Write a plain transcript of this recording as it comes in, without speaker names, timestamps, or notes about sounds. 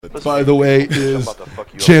by the way, is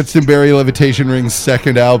Chance and Barry Levitation Ring's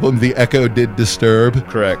second album, The Echo Did Disturb.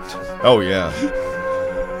 Correct. Oh, yeah.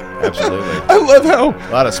 Absolutely. I love how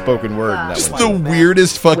a lot of spoken word in that just one. the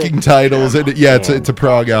weirdest fucking titles. And it's a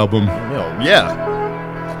prog album.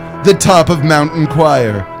 Yeah. The Top of Mountain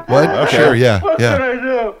Choir. What? Okay. Sure, yeah. What can I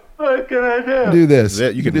do? What can I do? Do this.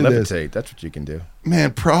 You can do levitate. this. That's what you can do.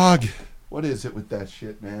 Man, prog. What is it with that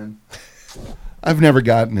shit, man? I've never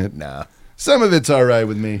gotten it. Nah. Some of it's all right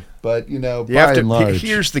with me, but, by and large.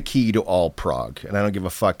 Here's the key to all prog, and I don't give a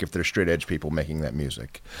fuck if they're straight edge people making that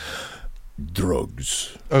music.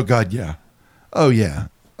 Drugs. Oh, God, yeah. Oh, yeah.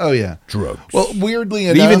 Oh, yeah. Drugs. Well, weirdly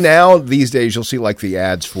enough. Even now, these days, you'll see like the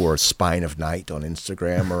ads for Spine of Night on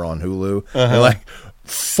Instagram or on Hulu. They're like,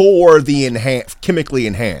 for the chemically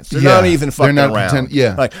enhanced. They're not even fucking around.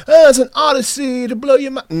 Like, it's an odyssey to blow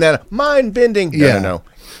your mind. No, mind bending. No.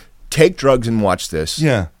 Take drugs and watch this.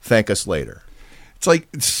 Yeah. Thank us later. It's like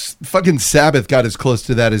fucking Sabbath got as close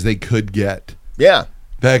to that as they could get. Yeah.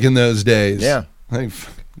 Back in those days. Yeah. Like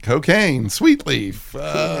cocaine, sweet leaf.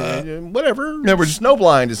 Whatever. No, we're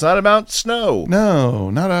snowblind. It's not about snow. No,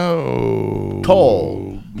 not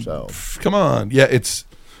coal. So come on. Yeah, it's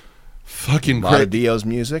fucking a lot of Dio's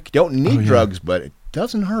music. You don't need drugs, but it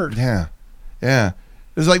doesn't hurt. Yeah. Yeah.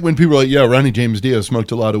 It's like when people are like, Ronnie James Dio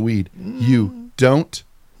smoked a lot of weed. You don't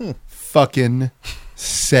fucking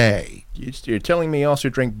say. You're telling me he also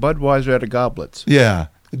drank Budweiser out of goblets. Yeah.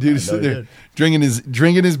 The dude is sitting there drinking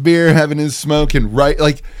his beer, having his smoke,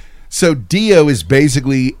 and so Dio is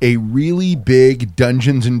basically a really big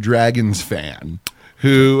Dungeons and Dragons fan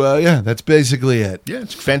who, that's basically it. Yeah,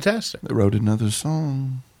 it's fantastic. I wrote another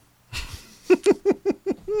song.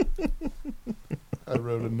 I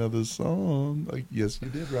wrote another song. Like, yes, you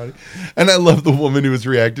did, Roddy. And I love the woman who was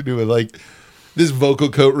reacting to it, like this vocal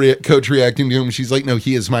coach reacting to him. She's like, no,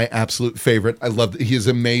 he is my absolute favorite. I love that. He is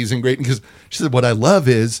amazing, great. Because she said, what I love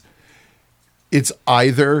is it's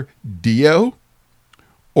either Dio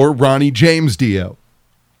or Ronnie James Dio.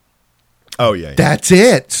 Oh, yeah. That's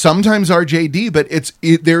it. Sometimes RJD, but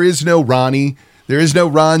there is no Ronnie. There is no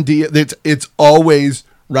Ron Dio. It's always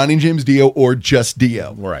Ronnie James Dio or just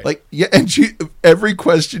Dio. Right. Like, yeah, and every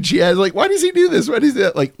question she has, like, why does he do this? Why does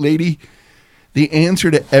that? Like, lady, the answer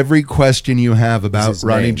to every question you have about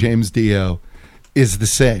Ronnie James Dio is the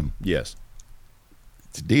same. Yes.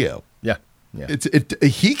 It's Dio. Yeah. Yeah.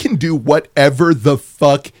 He can do whatever the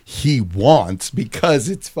fuck he wants because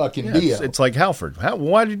it's fucking Dio. It's like Halford.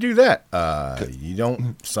 Why did you do that? You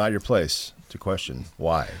don't decide your place to question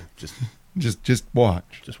why. Just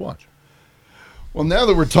watch. Just watch. Well, now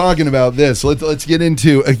that we're talking about this, let's get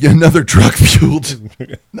into another drug-fueled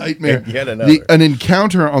nightmare. Yet another. An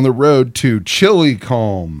encounter on the road to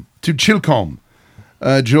Chilcombe.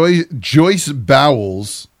 Joyce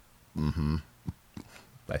Bowles, an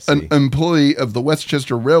employee of the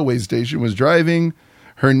Westchester Railway Station, was driving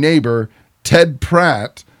her neighbor, Ted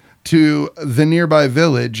Pratt, to the nearby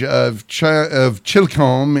village of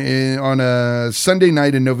Chilcombe on a Sunday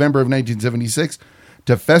night in November of 1976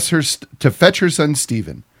 to fetch her son,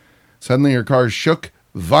 Stephen. Suddenly, her car shook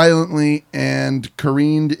violently and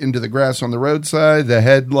careened into the grass on the roadside. The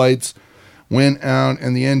headlights went out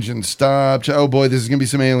and the engine stopped. Oh, boy, this is going to be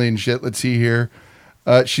some alien shit. Let's see here.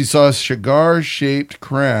 She saw a cigar-shaped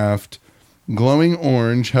craft, glowing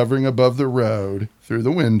orange, hovering above the road through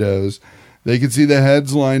the windows. They could see the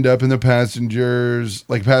heads lined up in the passengers,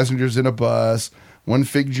 like passengers in a bus. One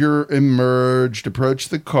figure emerged,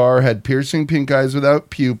 approached the car, had piercing pink eyes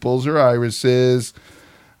without pupils or irises.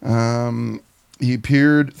 He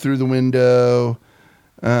peered through the window.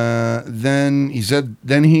 Then he said,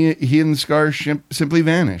 he and the scar simply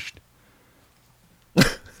vanished.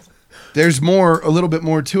 There's a little bit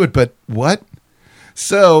more to it, but what?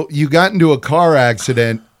 So you got into a car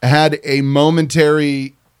accident, had a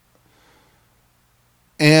momentary,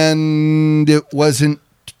 and it wasn't.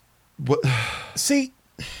 See,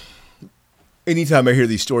 anytime I hear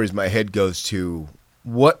these stories, my head goes to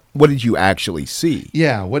what did you actually see?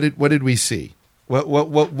 Yeah, what did we see? What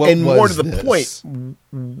and was more to the this? point,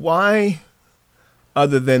 why,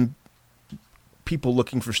 other than people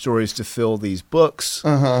looking for stories to fill these books?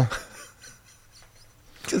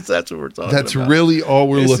 Because that's what we're talking about. That's really all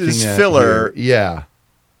we're looking is at. Filler. Here. Yeah.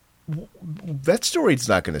 That story's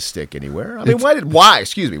not going to stick anywhere. I mean, why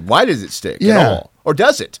does it stick at all? Or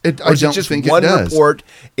does it? Or is it just one report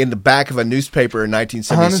in the back of a newspaper in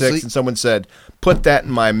 1976 Honestly, and someone said, put that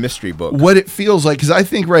in my mystery book? What it feels like, because I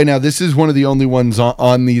think right now this is one of the only ones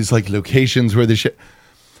on these like locations where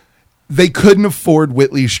they couldn't afford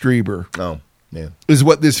Whitley Strieber. Oh, yeah. Is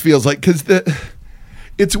what this feels like. Because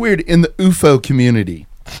it's weird. In the UFO community.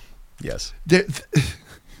 Yes.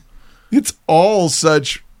 It's all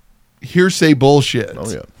such hearsay bullshit. Oh,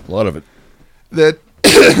 yeah. A lot of it. That,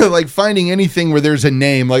 like, finding anything where there's a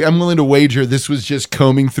name, like, I'm willing to wager this was just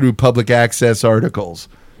combing through public access articles.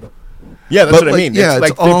 Yeah, that's what I mean. Yeah, it's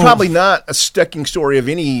they're probably not a sticking story of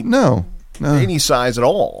any size at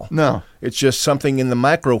all. No. It's just something in the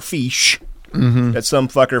microfiche that some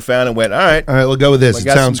fucker found and went, all right, we'll go with this.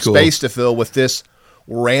 It sounds cool. Space to fill with this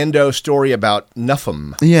rando story about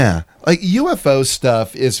nothing. Yeah. Like, UFO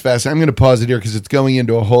stuff is fascinating. I'm going to pause it here because it's going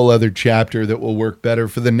into a whole other chapter that will work better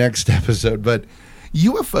for the next episode. But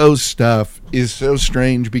UFO stuff is so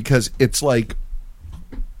strange because it's like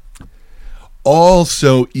all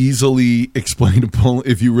so easily explainable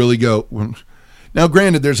if you really go. Now,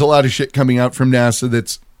 granted, there's a lot of shit coming out from NASA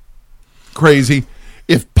that's crazy.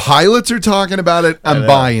 If pilots are talking about it, I'm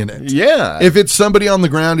buying it. Yeah. If it's somebody on the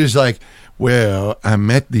ground who's like, well, I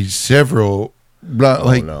met these several...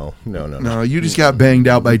 No. You just got banged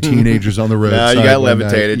out by teenagers on the road. No, you got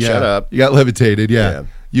levitated. Yeah. Shut up. You got levitated, yeah.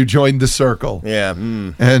 You joined the circle. Yeah.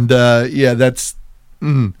 And, that's...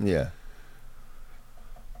 Yeah.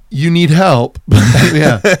 You need help.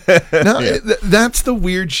 Yeah. No, that's the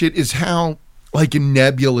weird shit is how, like,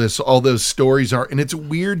 nebulous all those stories are. And it's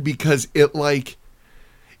weird because it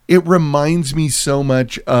reminds me so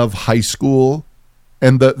much of high school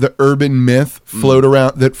and the urban myth float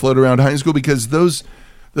around high school, because those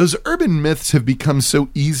urban myths have become so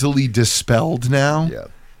easily dispelled now. Yeah.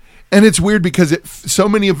 And it's weird because so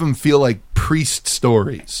many of them feel like priest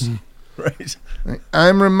stories. Right.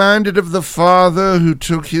 I'm reminded of the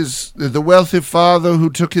wealthy father who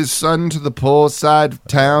took his son to the poor side of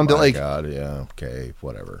town God, yeah, okay,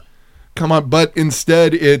 whatever. Come on, but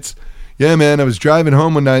instead it's, yeah, man, I was driving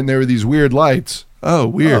home one night and there were these weird lights. Oh,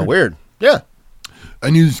 weird. Oh, weird. Yeah. I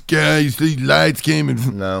knew this guy, these lights came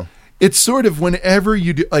and... No. It's sort of whenever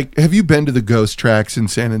you do, like, have you been to the ghost tracks in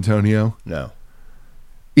San Antonio? No.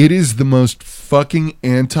 It is the most fucking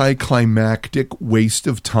anticlimactic waste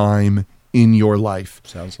of time in your life.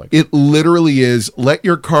 Sounds like it literally is. Let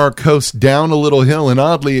your car coast down a little hill, and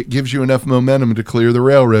oddly, it gives you enough momentum to clear the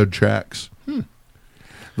railroad tracks.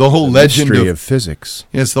 The whole legend of physics.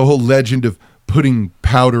 Yes, the whole legend of putting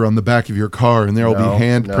powder on the back of your car, and there will be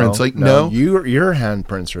handprints. Your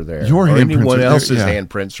handprints are there. Your handprints anyone are else's there,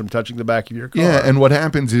 handprints from touching the back of your car. Yeah, and what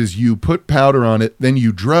happens is you put powder on it, then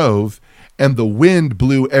you drove, and the wind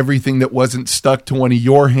blew everything that wasn't stuck to one of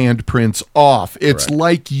your handprints off. It's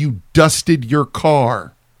like you dusted your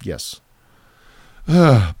car. Yes.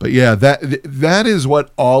 But yeah, that is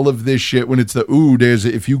what all of this shit, when it's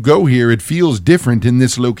if you go here, it feels different in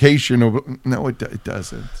this location. No, it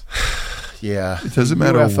doesn't. Yeah. It doesn't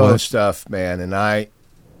matter UFO what stuff, man. And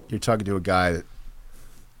you're talking to a guy that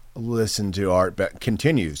listened to Art Bell,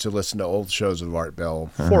 continues to listen to old shows of Art Bell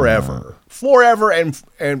forever. Forever and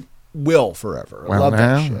will forever. I love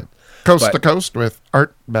that shit. Coast to coast with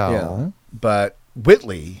Art Bell. Yeah, but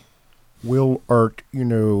Whitley, Will Art,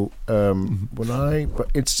 but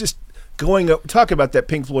it's just going up, talk about that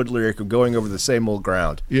Pink Floyd lyric of going over the same old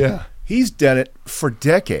ground. Yeah. He's done it for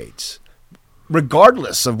decades,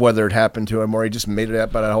 regardless of whether it happened to him or he just made it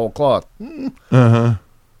up out of whole cloth.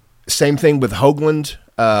 Same thing with Hoagland,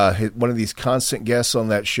 one of these constant guests on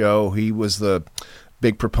that show. He was the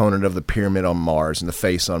big proponent of the pyramid on Mars and the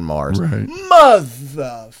face on Mars. Right.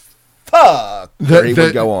 Motherfuck. He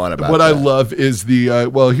would go on about what that. I love is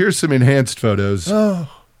here's some enhanced photos. Oh,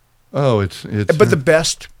 it's. But the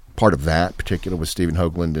best part of that particular was Stephen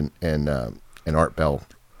Hoagland and Art Bell.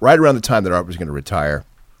 Right around the time that Art was going to retire,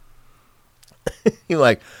 he's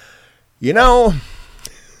like, Hoagland,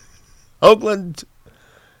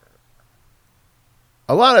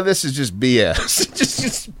 a lot of this is just BS.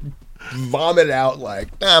 just vomit out like,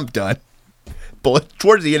 I'm done. But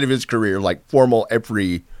towards the end of his career, like formal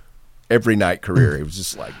every night career, he was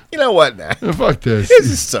just like, you know what? Nah. Fuck this. This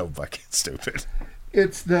is so fucking stupid.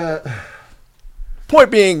 It's the point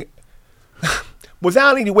being,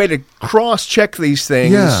 without any way to cross-check these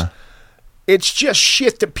things, it's just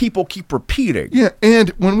shit that people keep repeating. Yeah, and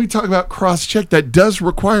when we talk about cross-check, that does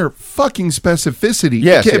require fucking specificity.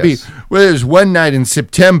 Yes, it can't be, there's one night in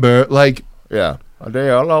September, like... Yeah. A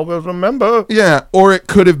day I'll always remember. Yeah, or it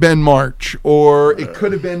could have been March, or it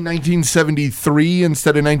could have been 1973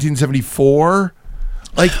 instead of 1974.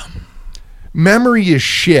 Like, memory is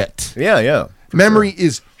shit. Yeah. Memory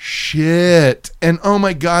is shit. And oh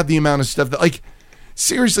my God, the amount of stuff that, like,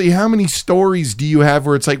 seriously, how many stories do you have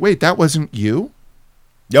where it's like, wait, that wasn't you?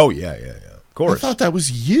 Oh, yeah. Of course. I thought that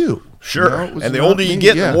was you. Sure. And the older you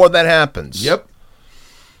get, the more that happens. Yep.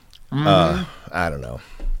 I don't know.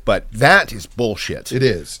 But that is bullshit. It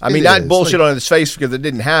is. I mean, not bullshit on his face because it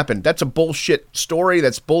didn't happen. That's a bullshit story.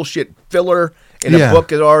 That's bullshit filler in a book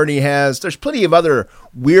that already has. There's plenty of other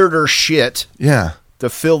weirder shit. Yeah. To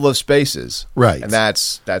fill those spaces. Right. And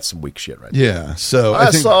that's some weak shit right there. Yeah. So I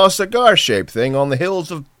saw a cigar-shaped thing on the hills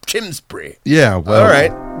of Chisbury. Yeah. Well, all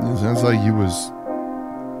right. It sounds like he was,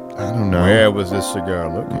 I don't know. Where was this cigar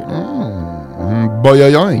located?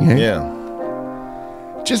 Yeah.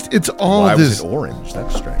 Just, it's all Why this. Was it orange?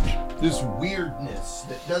 That's strange. This weirdness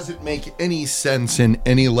that doesn't make any sense in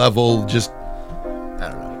any level. Just, I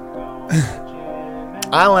don't know.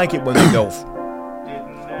 I like it when they go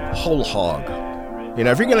whole hog. You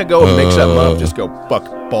know, if you're going to go and make something up, just go fuck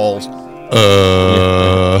balls.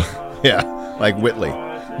 Yeah, like Whitley.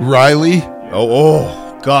 Riley?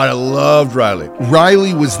 Oh, God, I loved Riley.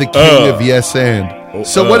 Riley was the king of Yes And.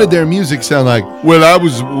 So what did their music sound like? Well, I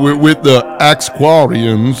was with the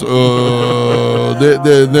Axquarians.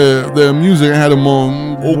 Their music had them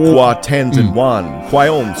on... Okwa Tanzan Wan,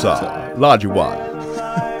 Kwayonsa, Lajuwan.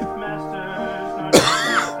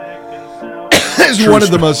 He's one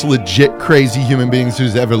of the most legit crazy human beings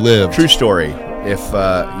who's ever lived. True story. If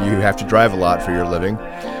you have to drive a lot for your living,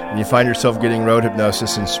 and you find yourself getting road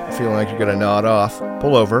hypnosis and feeling like you're going to nod off,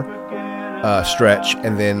 pull over, stretch,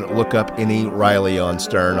 and then look up any Riley on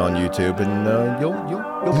Stern on YouTube, and you'll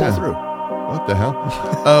pull through. What the hell?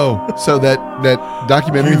 Oh, so that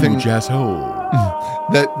documentary thing, asshole.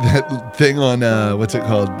 that thing on what's it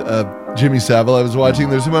called? Jimmy Savile. I was watching.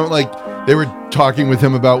 There's a moment like they were talking with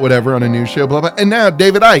him about whatever on a news show, blah blah. And now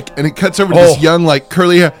David Icke, and it cuts over to this young like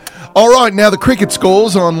curly hair. All right, now the cricket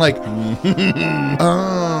skulls on like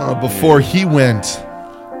before he went.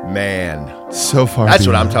 Man, so far. That's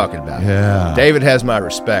what I'm talking about. Yeah. David has my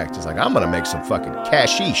respect. He's like, I'm going to make some fucking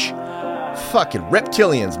cashish. Fucking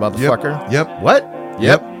reptilians, motherfucker. Yep. What?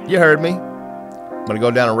 Yep. You heard me. I'm going to go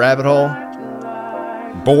down a rabbit hole.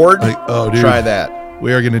 Bored? Dude. Try that.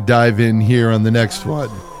 We are going to dive in here on the next one.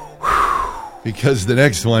 Because the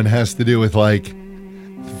next one has to do with like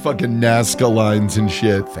fucking Nazca lines and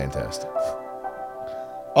shit. Fantastic.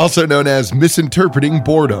 Also known as misinterpreting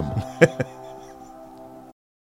boredom.